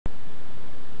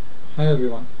Hi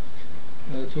everyone.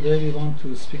 Today we want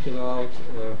to speak about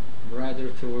radar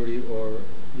theory or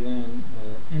even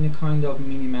any kind of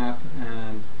minimap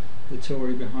and the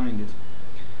theory behind it.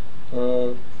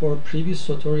 For previous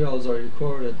tutorials I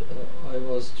recorded, I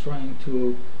was trying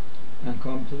to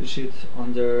accomplish it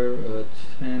under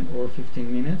 10 or 15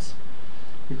 minutes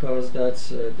because that's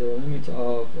the limit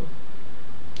of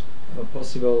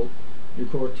possible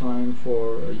record time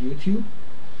for YouTube.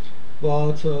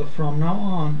 But from now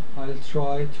on I'll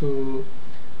try to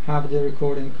have the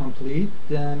recording complete,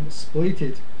 then split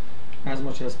it as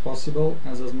much as possible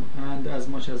and as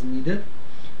much as needed.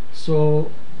 So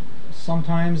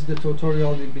sometimes the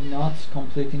tutorial will be not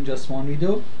complete in just one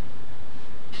video.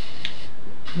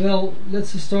 Well,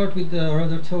 let's start with the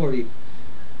radar theory.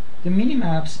 The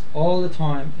minimaps all the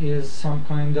time is some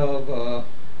kind of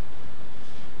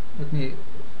let me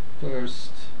first,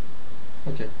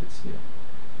 okay, it's here.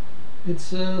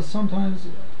 It's sometimes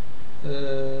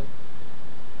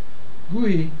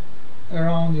GUI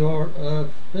around your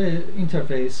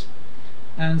interface,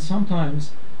 and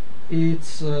sometimes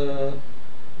it's a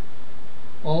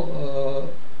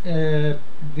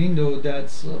window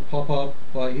that's pop up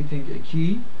by hitting a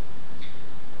key,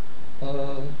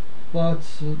 but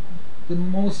the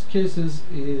most cases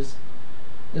is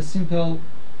a simple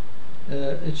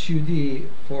HUD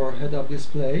for head-up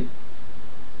display,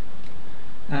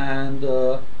 and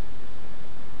it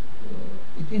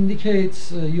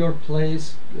indicates your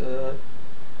place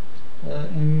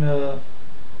in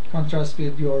contrast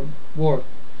with your work.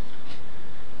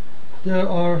 There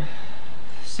are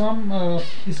some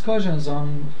discussions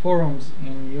on forums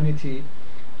in Unity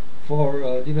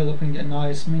for developing a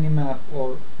nice minimap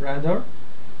or radar,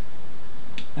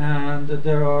 and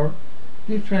there are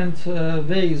different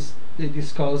ways they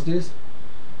discuss this.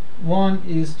 One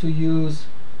is to use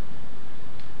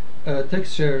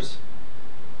textures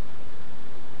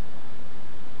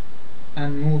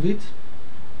and move it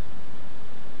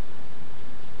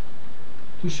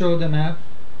to show the map,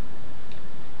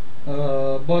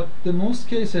 but the most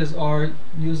cases are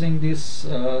using this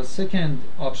second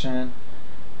option,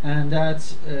 and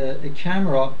that's a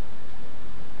camera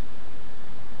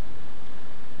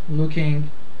looking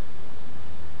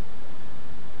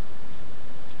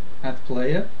at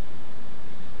player,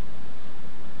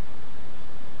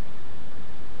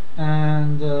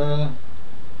 and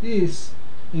this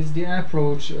is the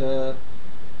approach that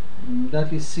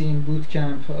we see in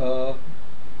bootcamp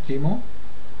demo.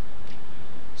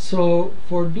 So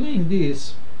for doing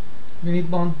this we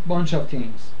need bunch of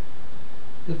things.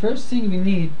 The first thing we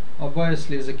need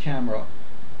obviously is a camera.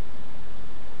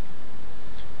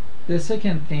 The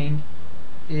second thing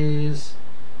is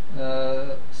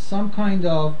some kind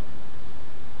of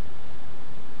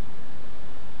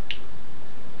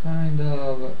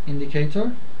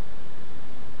indicator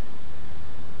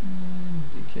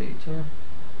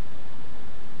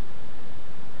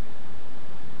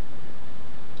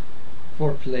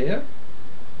for player,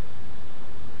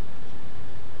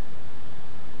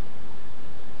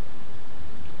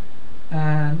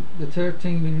 and the third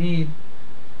thing we need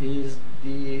is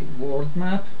the world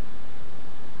map.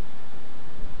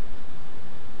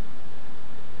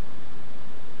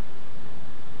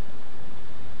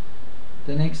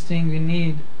 The next thing we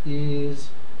need is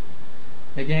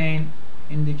again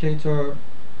indicator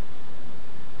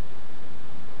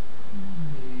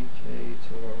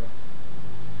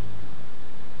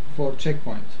for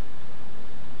checkpoint.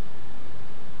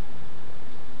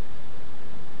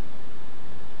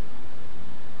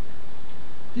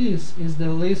 This is the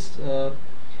list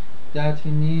that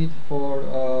we need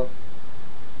for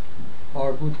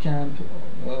our bootcamp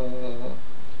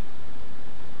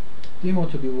demo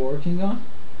to be working on.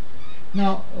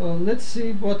 Now let's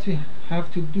see what we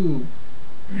have to do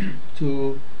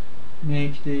to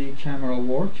make the camera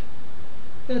work.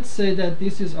 Let's say that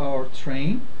this is our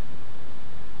train,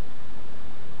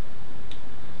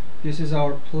 this is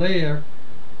our player,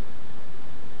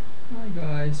 hi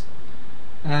guys,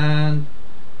 and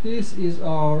this is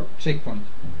our checkpoint.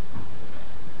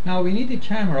 Now we need a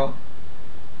camera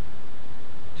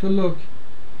to look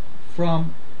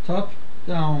from top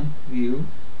down view,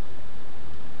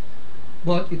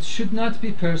 but it should not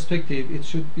be perspective, it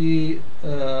should be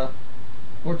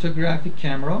orthographic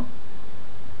camera,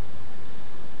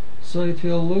 so it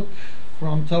will look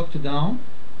from top to down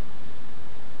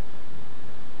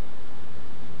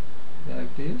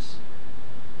like this.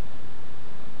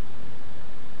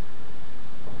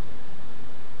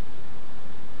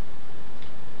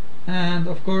 And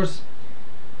of course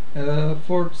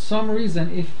for some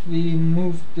reason if we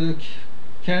move the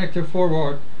character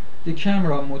forward, the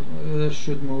camera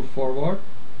should move forward.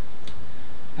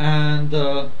 And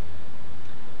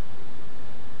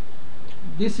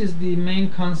this is the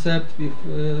main concept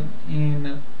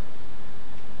in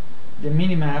the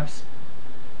minimaps,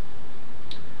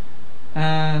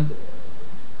 and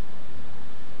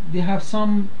they have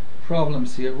some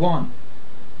problems here. One,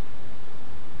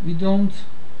 we don't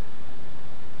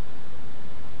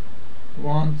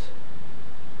want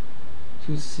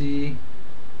to see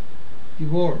the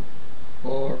world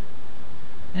or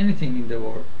anything in the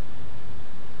world.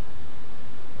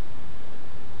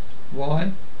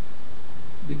 Why?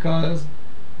 Because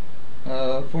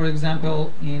for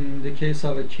example, in the case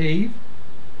of a cave,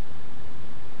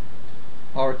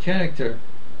 our character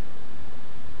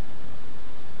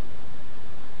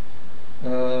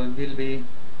will be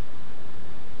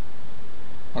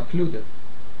occluded.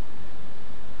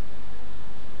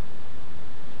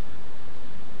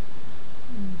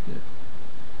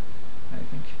 I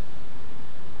think,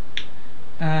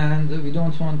 and we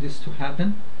don't want this to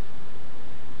happen.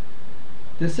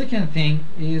 The second thing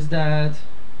is that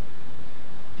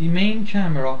the main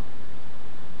camera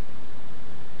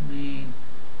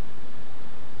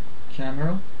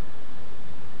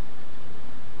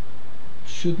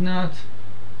should not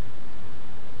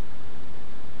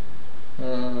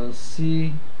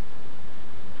see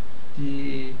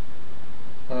the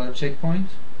checkpoint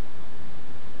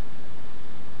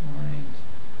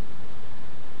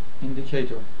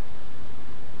indicator.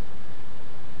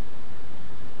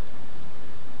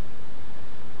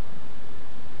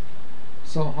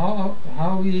 So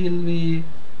how will we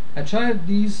achieve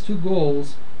these two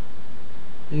goals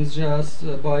is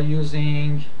just by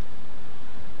using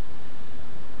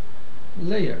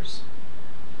layers.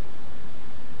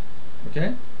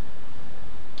 Okay,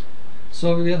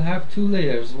 so we will have two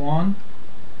layers. One,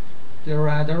 the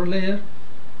radar layer,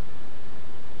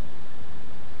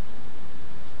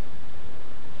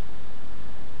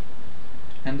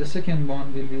 and the second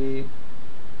one will be,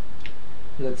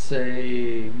 let's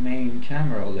say, main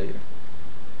camera layer,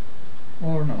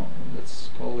 or no, let's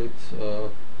call it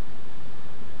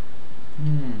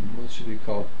what should we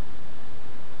call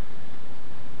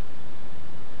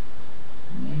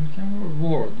main camera or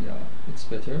world? Yeah, it's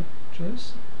better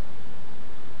choice.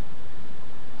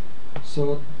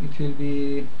 So it will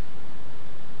be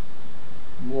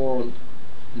world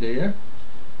layer,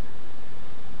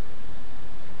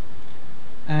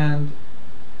 and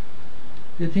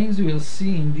the things we will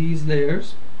see in these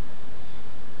layers.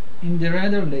 In the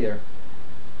radar layer,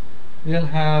 we'll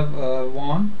have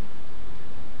one,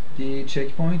 the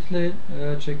checkpoint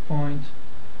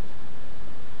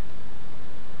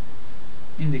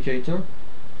indicator,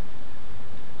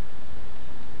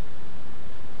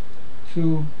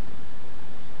 two,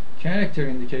 character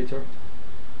indicator,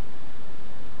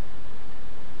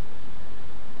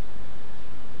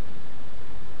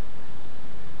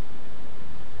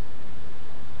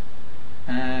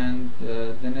 and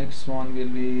the next one will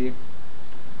be,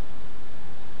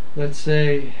 let's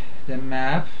say, the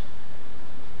map,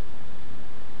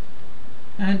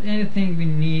 and anything we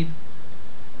need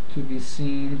to be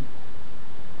seen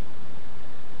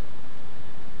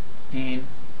in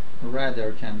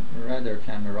radar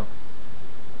camera,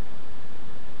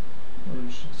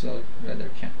 or so radar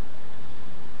cam.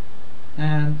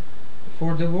 And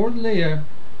for the world layer,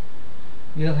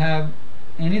 we'll have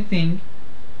anything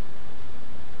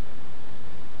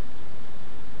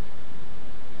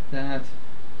that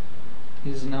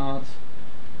is not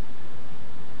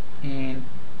in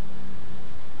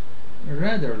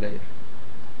radar layer,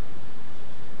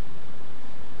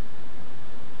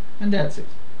 and that's it.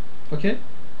 Okay,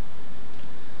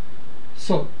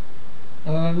 so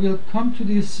we'll come to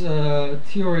this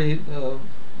theory a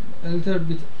little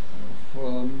bit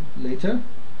later,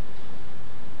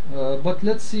 but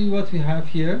let's see what we have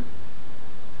here.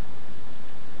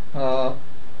 So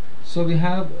we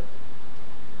have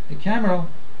a camera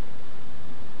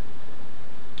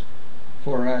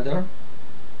for radar,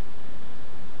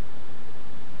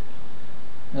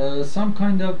 some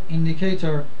kind of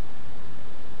indicator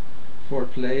for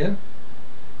player,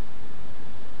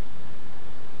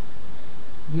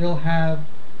 we'll have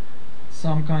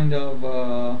some kind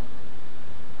of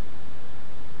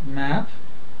map,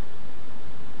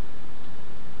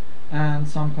 and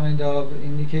some kind of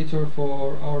indicator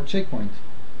for our checkpoint.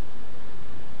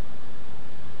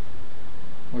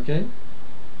 Okay,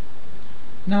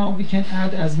 now we can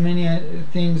add as many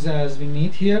things as we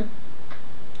need here,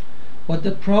 but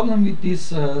the problem with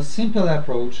this simple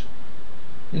approach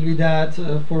will be that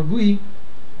for GUI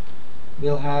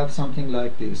we'll have something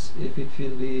like this. If it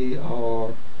will be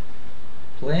our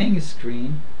playing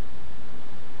screen,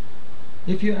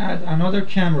 if you add another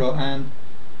camera and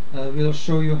will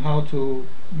show you how to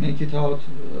make it out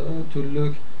to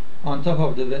look on top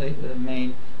of the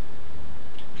main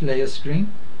play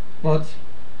screen, but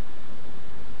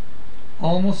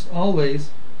almost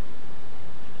always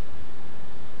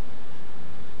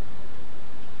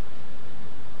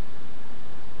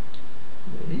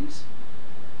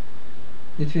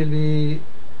it will be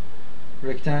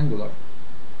rectangular.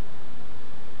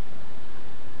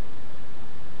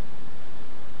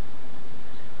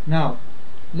 Now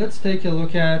let's take a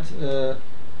look at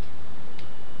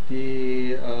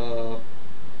the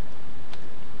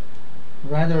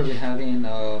rather we have in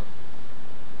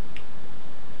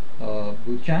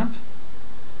bootcamp.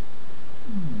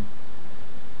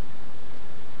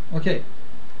 Okay,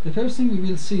 the first thing we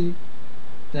will see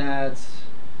that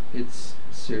it's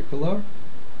circular.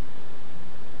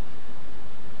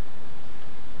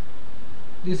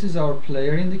 This is our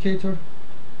player indicator,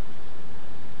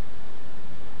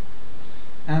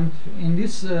 and in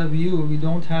this view we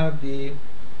don't have the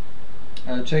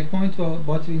checkpoint,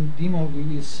 but in demo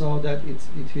we saw that it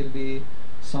will be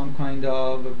some kind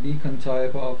of a beacon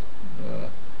type of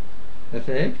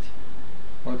effect.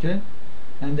 Okay,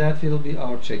 and that will be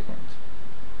our checkpoint.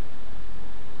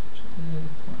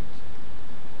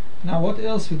 Now what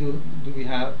else do we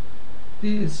have?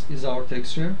 This is our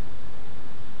texture,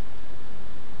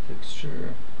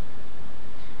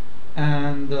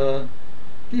 and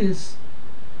this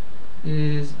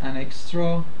is an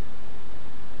extra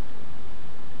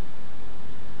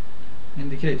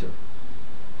indicator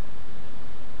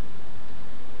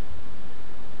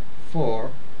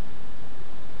for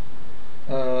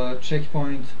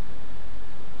checkpoint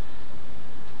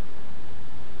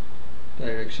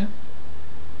direction.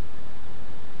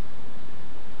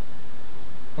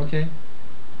 Okay,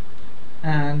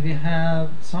 and we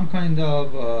have some kind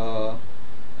of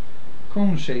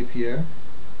cone shape here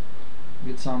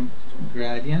with some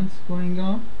gradient going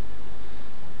on,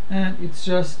 and it's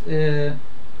just a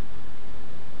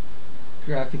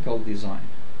graphical design.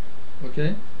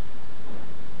 Okay,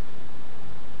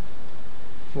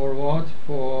 for what?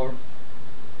 For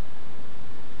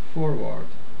forward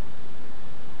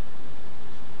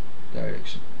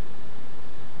direction.